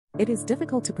It is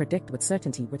difficult to predict with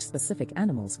certainty which specific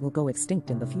animals will go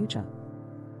extinct in the future.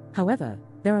 However,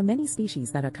 there are many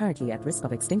species that are currently at risk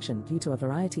of extinction due to a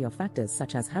variety of factors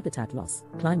such as habitat loss,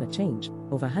 climate change,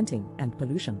 overhunting, and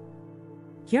pollution.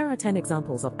 Here are 10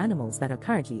 examples of animals that are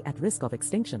currently at risk of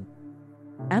extinction.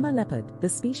 Amur leopard.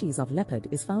 This species of leopard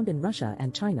is found in Russia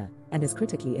and China, and is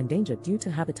critically endangered due to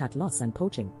habitat loss and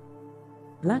poaching.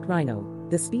 Black rhino.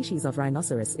 This species of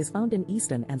rhinoceros is found in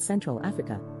eastern and central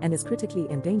Africa, and is critically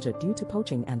endangered due to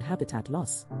poaching and habitat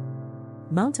loss.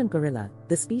 Mountain gorilla.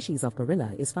 This species of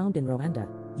gorilla is found in Rwanda,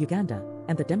 Uganda,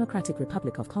 and the Democratic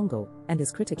Republic of Congo, and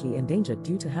is critically endangered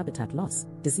due to habitat loss,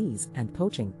 disease, and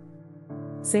poaching.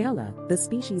 Saola. This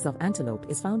species of antelope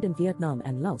is found in Vietnam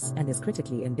and Laos and is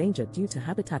critically endangered due to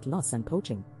habitat loss and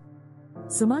poaching.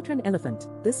 Sumatran elephant.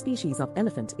 This species of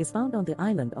elephant is found on the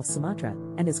island of Sumatra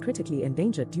and is critically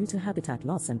endangered due to habitat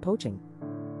loss and poaching.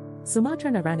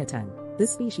 Sumatran orangutan.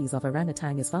 This species of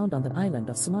orangutan is found on the island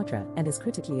of Sumatra and is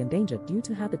critically endangered due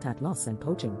to habitat loss and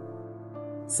poaching.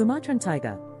 Sumatran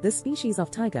tiger. This species of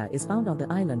tiger is found on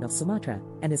the island of Sumatra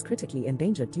and is critically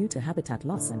endangered due to habitat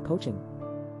loss and poaching.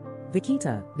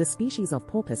 Vaquita. This species of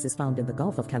porpoise is found in the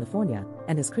Gulf of California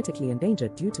and is critically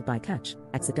endangered due to bycatch,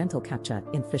 accidental capture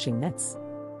in fishing nets.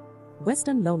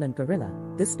 Western lowland gorilla.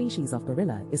 This species of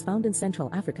gorilla is found in Central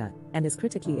Africa and is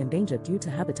critically endangered due to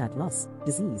habitat loss,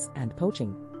 disease, and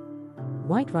poaching.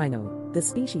 White rhino. This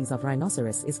species of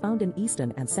rhinoceros is found in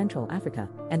Eastern and Central Africa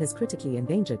and is critically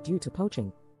endangered due to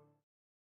poaching.